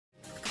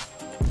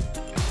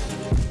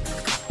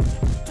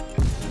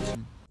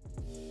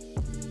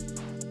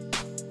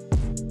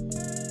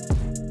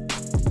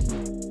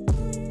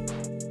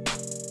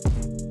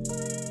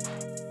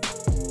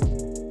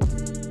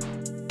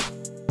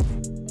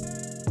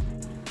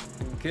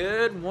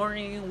Good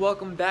morning,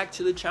 welcome back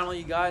to the channel,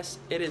 you guys.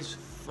 It is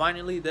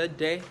finally the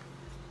day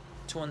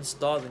to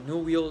install the new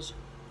wheels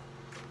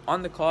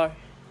on the car,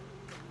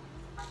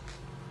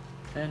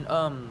 and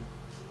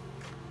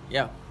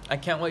yeah, I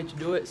can't wait to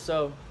do it.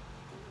 So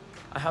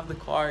I have the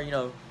car,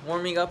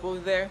 warming up over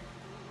there.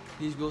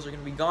 These wheels are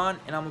gonna be gone,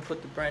 and I'm gonna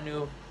put the brand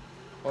new,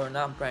 or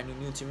not brand new,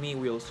 new to me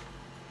wheels.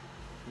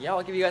 Yeah,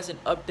 I'll give you guys an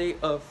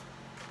update of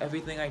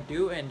everything I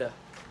do and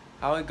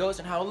how it goes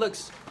and how it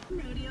looks.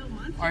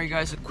 Alright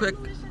guys, a quick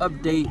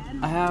update.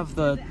 I have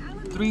the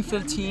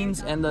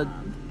 315s and the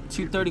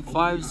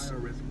 235s,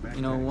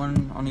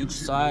 one on each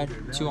side,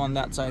 two on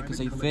that side because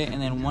they fit,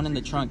 and then one in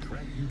the trunk.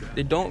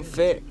 They don't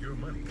fit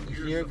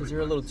here because they're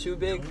a little too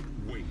big,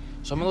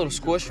 so I'm a little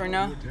squished right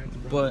now,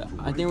 but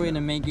I think we're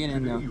gonna make it,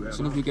 and as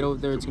soon as we get over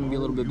there it's gonna be a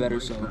little bit better,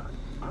 so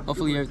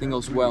hopefully everything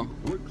goes well.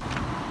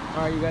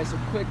 Alright you guys, a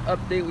quick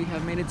update. We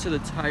have made it to the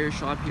tire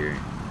shop here.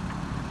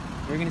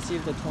 We're gonna see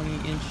if the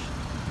 20-inch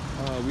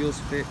wheels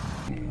fit.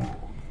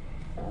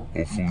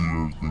 Hopefully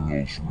everything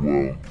goes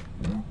well.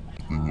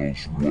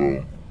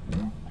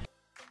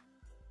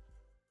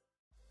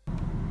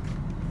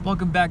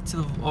 Welcome back to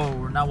the,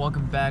 we're not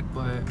welcome back,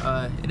 but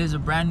it is a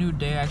brand new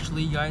day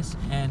actually, guys,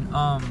 and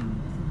I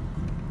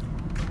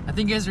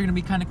think you guys are gonna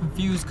be kind of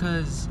confused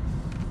because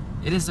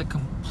it is a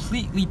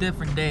completely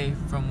different day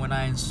from when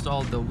I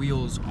installed the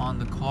wheels on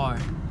the car,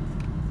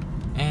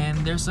 and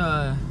there's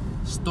a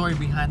story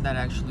behind that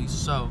actually.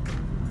 So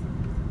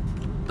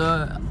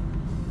the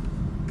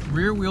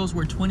rear wheels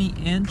were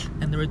 20-inch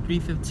and there were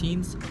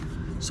 315s,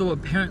 so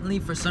apparently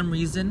for some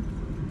reason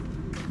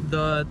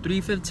the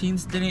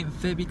 315s didn't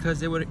fit because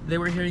they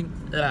were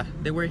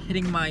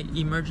hitting my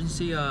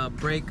emergency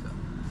brake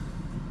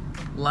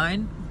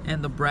line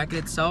and the bracket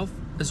itself,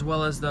 as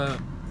well as the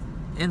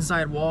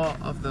inside wall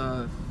of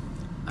the,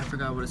 I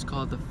forgot what it's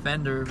called, the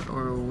fender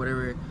or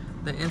whatever,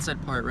 the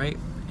inside part, right?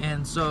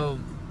 And so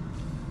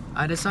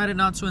I decided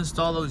not to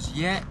install those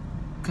yet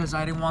because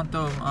I didn't want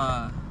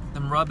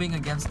them rubbing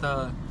against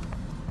the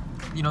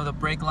the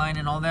brake line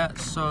and all that.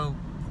 So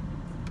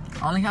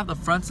I only have the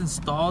fronts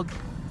installed,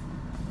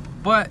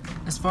 but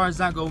as far as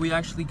that go, we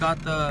actually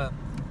got the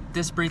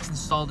disc brakes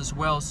installed as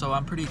well, so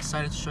I'm pretty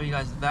excited to show you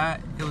guys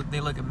that. They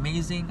look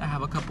amazing. I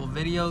have a couple of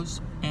videos,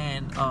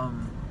 and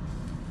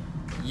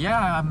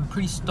yeah, I'm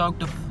pretty stoked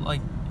to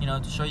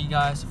to show you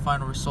guys the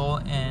final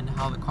result and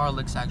how the car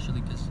looks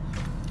actually, because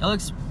it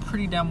looks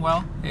pretty damn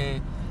well.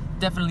 It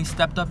definitely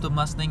stepped up the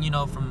Mustang,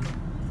 from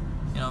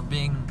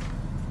being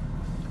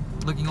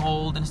looking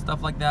old and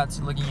stuff like that,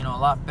 to looking a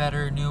lot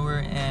better,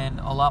 newer,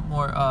 and a lot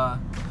more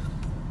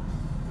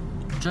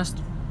just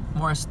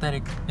more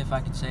aesthetic, if I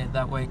could say it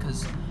that way,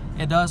 because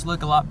it does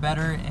look a lot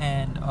better,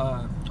 and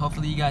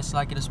hopefully you guys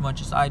like it as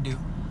much as I do.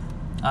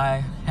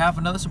 I have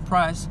another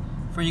surprise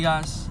for you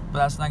guys, but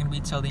that's not going to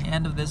be till the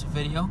end of this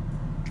video.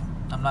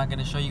 I'm not going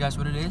to show you guys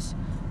what it is.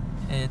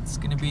 It's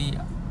going to be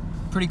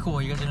pretty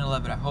cool. You guys are going to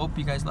love it. I hope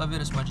you guys love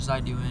it as much as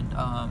I do. And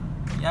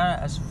yeah,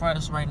 as far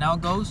as right now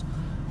goes,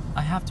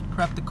 I have to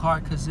prep the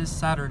car because this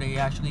Saturday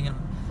actually I'm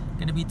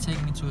going to be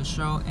taking it to a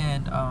show,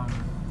 and I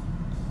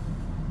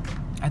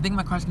think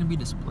my car's going to be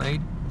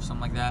displayed or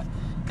something like that.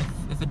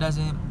 If it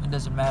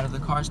doesn't matter. The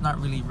car's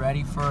not really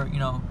ready for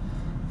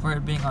for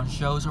it being on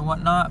shows or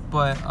whatnot,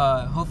 but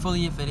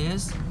hopefully if it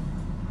is,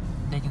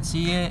 they can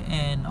see it,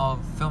 and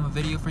I'll film a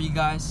video for you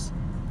guys.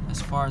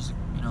 As far as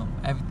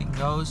everything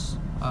goes,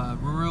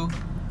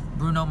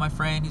 Bruno, my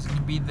friend, he's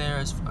gonna be there,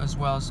 as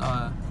well as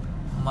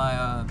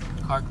my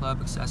car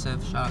club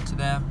Excessive. Shout out to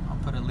them. I'll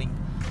put a link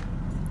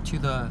to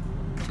their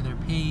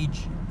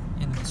page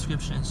in the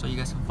description so you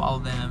guys can follow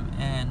them.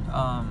 And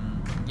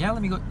yeah,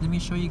 let me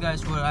show you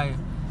guys what I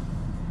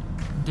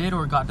did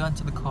or got done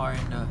to the car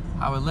and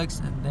how it looks,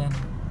 and then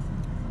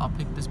I'll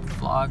pick this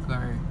vlog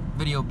or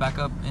video back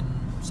up in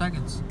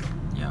seconds,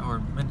 yeah, or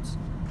minutes.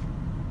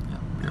 Yeah,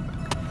 be right back.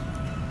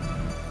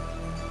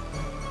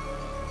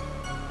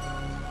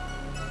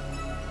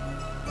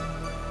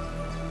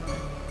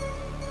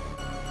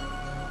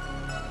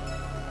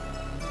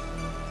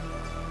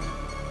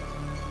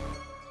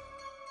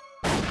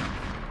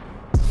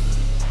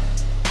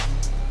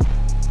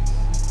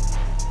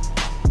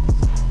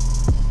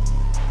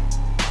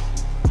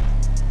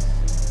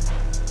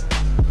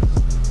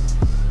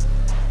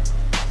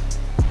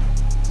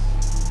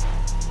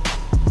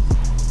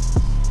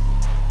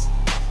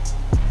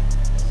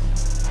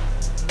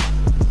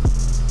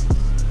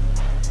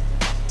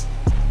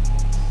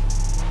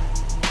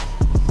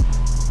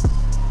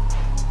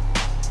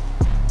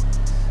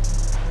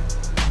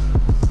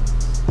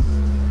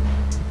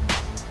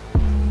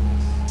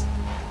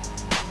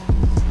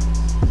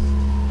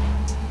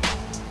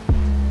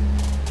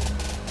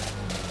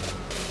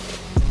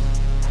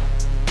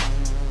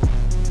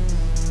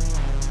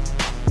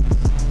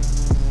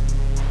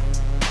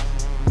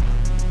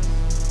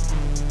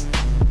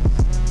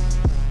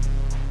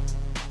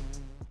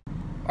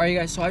 Alright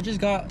guys, so I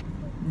just got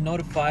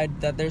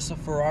notified that there's a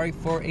Ferrari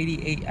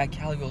 488 at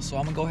Caligo, so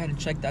I'm gonna go ahead and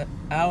check that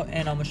out,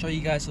 and I'm gonna show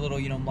you guys a little,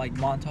 like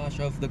montage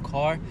of the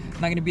car.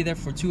 I'm not gonna be there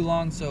for too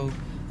long, so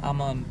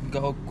I'm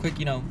go quick,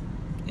 you know,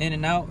 in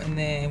and out, and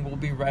then we'll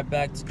be right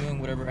back to doing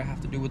whatever I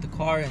have to do with the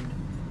car. And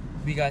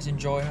hope you guys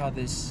enjoy how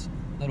this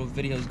little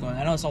video is going.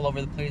 I know it's all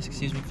over the place,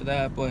 excuse me for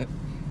that, but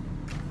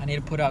I need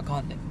to put out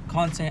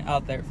content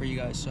out there for you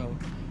guys. So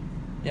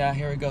yeah,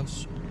 here it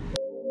goes.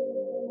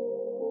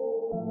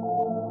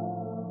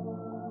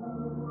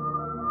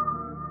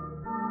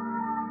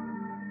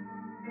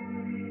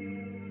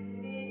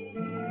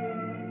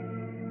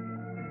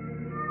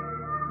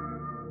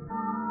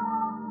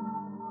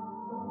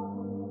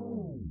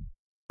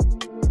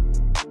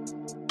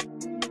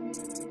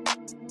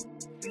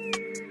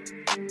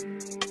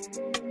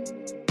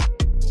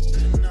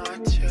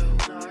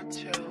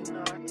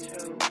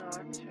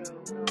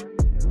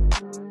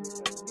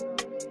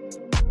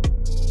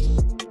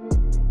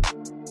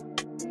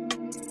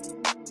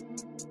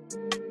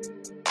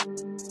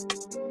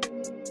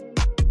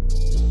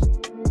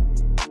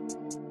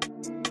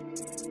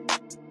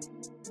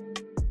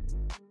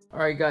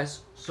 Alright guys,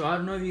 so I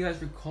don't know if you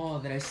guys recall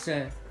that I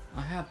said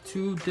I have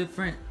two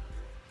different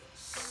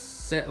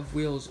set of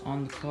wheels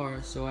on the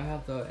car. So I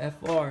have the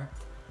FR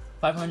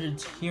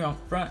 500s here on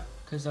front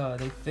because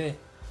they fit.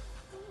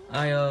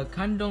 I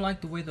kind of don't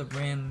like the way the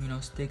rim, you know,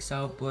 sticks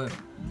out, but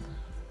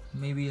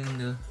maybe in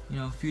the, you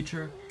know,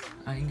 future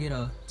I can get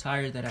a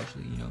tire that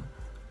actually, you know,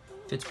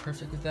 fits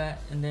perfect with that.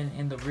 And then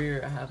in the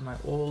rear I have my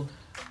old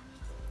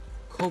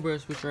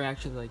COBRAs, which are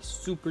actually like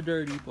super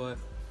dirty, but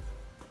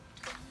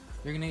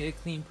they're gonna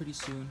get clean pretty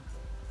soon.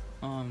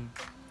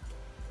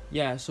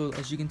 Yeah, so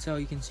as you can tell,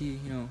 you can see,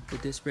 you know, the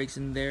disc brakes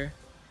in there.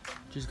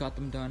 Just got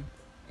them done.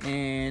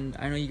 And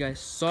I know you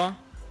guys saw.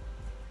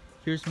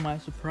 Here's my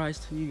surprise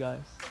to you guys.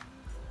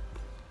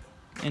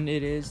 And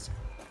it is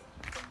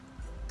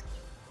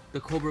the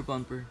COBRA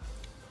bumper.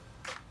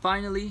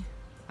 Finally,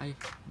 I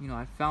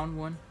found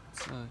one.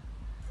 It's I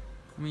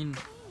mean,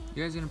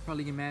 you guys are gonna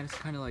probably get mad. It's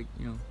kind of like,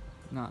 you know,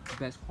 not the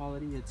best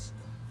quality. It's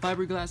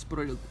fiberglass, but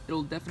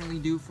it'll definitely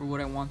do for what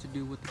I want to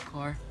do with the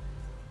car.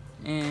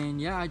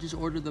 And yeah, I just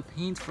ordered the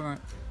paint for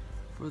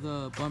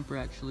the bumper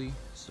actually,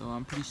 so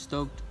I'm pretty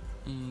stoked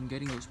in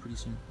getting those pretty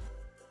soon.